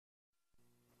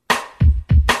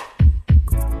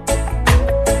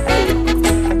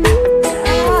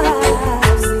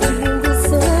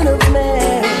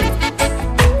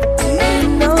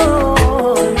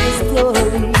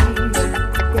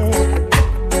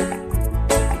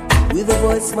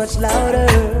voice much louder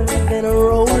than a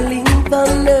rolling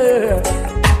thunder.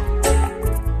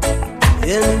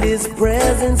 And his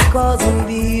presence causing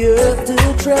the earth to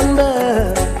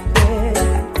tremble.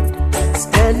 Yeah.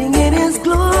 Standing in his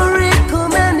glory,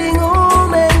 commanding all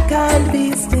mankind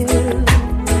be still.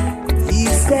 He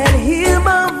said, hear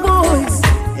my voice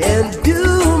and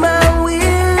do my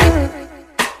will.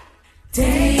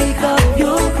 Take up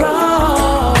your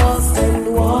cross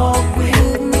and walk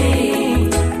with me.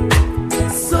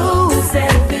 So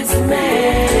said this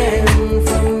man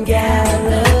from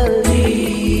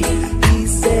Galilee. He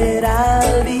said,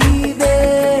 I'll be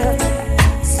there,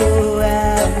 so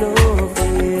have no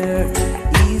fear.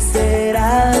 He said,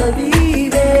 I'll be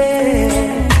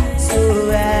there, so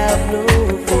have no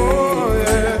fear. Oh,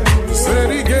 yeah. Said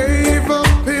he gave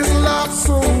up his life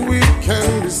so we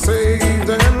can be saved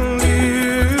and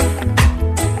live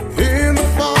in the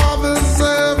Father's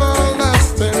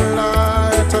everlasting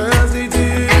light as he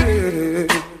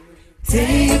did.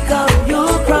 Take up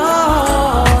your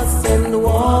cross and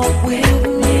walk with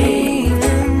me.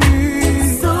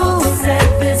 So said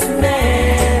this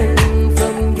man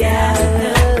from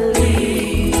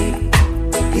Galilee.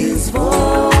 His voice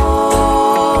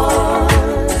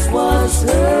was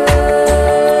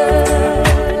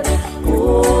heard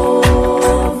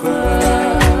over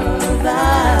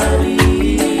valleys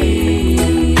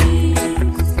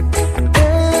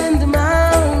and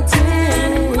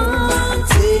mountains,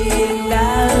 saying,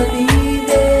 I'll be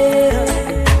there,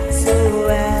 so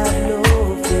have no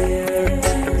fear.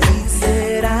 He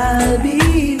said, I'll be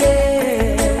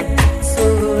there, so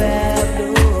have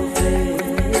no fear.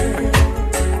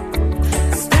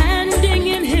 Standing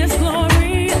in his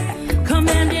glory,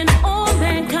 commanding all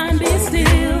mankind be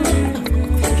still.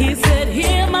 He said,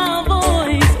 hear my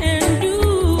voice and do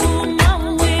my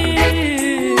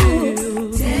will.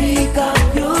 Take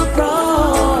up your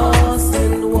cross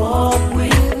and walk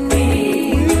with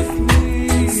me.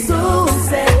 So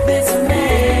said this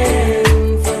man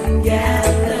from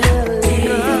Galilee.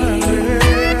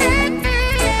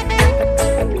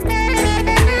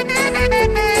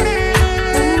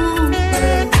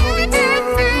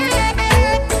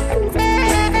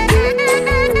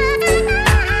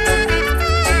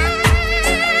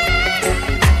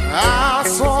 I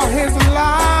saw his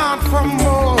light from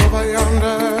over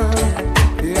yonder.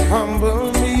 It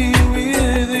humbled me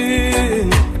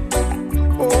within.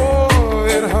 Oh,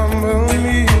 it humbled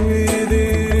me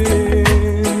within.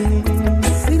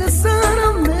 See the Son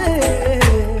of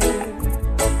Man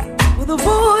with a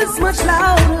voice much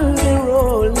louder than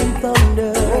rolling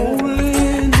thunder.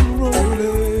 Rolling,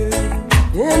 rolling.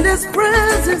 And his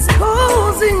presence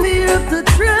causing the earth to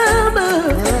tremble.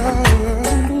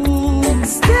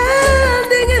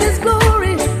 Standing in his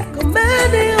glory,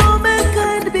 commanding all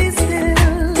mankind to be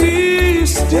still. Be To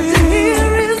still.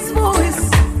 hear his voice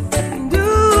and do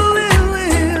his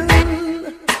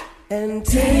will. And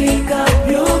take up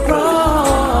your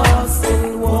cross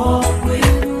and walk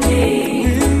with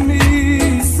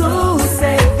me. So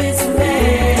said this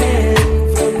man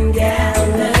from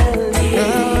Galilee.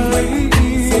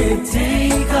 Said,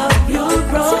 take up your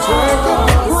cross.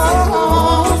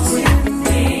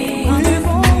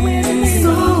 With me.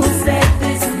 So said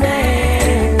this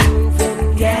man from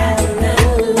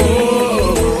Galilee.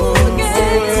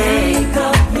 Said, take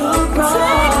up your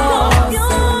cross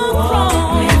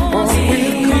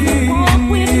and walk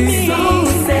with me. So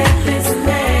said this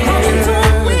man from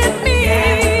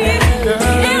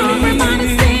Galilee. Everybody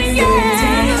sing, yeah.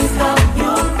 Take up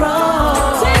your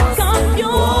cross. Take up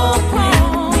your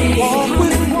cross. Walk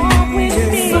with me. Walk with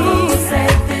me. So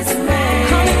said this man.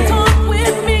 Come and talk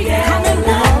with me. Come and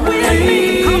walk with me.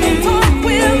 Come and talk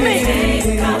with me.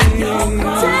 Take up your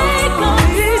cross. Take up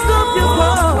your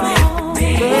cross.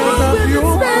 Take up your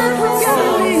cross.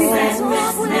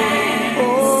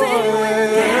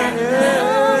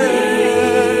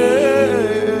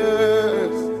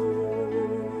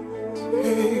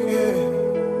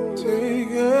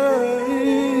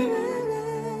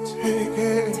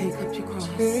 Take up your cross.